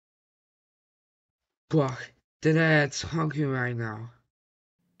Bruh, the dad's hungry right now.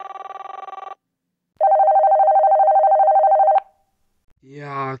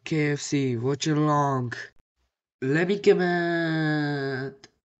 Yeah, KFC, what you long? Let me give it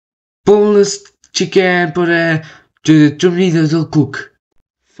boneless chicken for the 2 minutes to cook.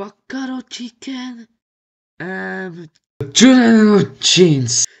 Facaro chicken, two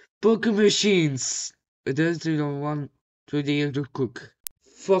machines, burger machines. That's the one to cook.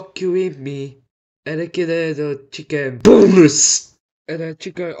 Fuck you with me, and I get the chicken boneless. And the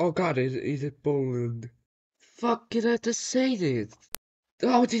chicken, oh god, is it boneless? Fuck, did I just say that?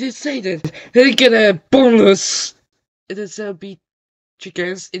 How did it say that? I get a boneless. It is be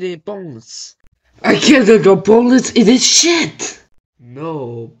chickens in a boneless. I can't go boneless in this shit.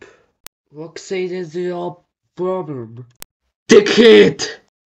 Nope. What say that's your problem? Dickhead!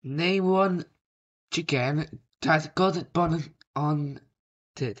 Name one chicken that got it bonnet on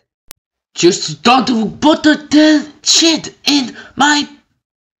it. Just don't put the shit in my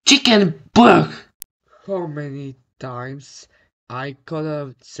chicken burger. How many times I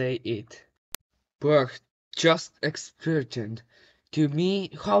gotta say it? Burger, just experiment. To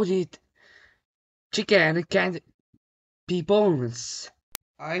me, how did chicken can be boneless?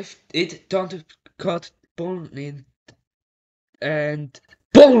 It don't got bone in and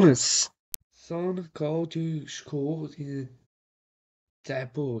boneless. Son go to school in the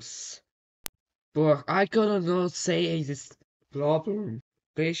bus. But I gotta not say this problem.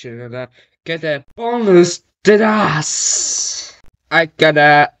 Patient and get a bonus to us. I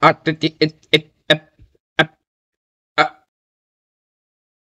gotta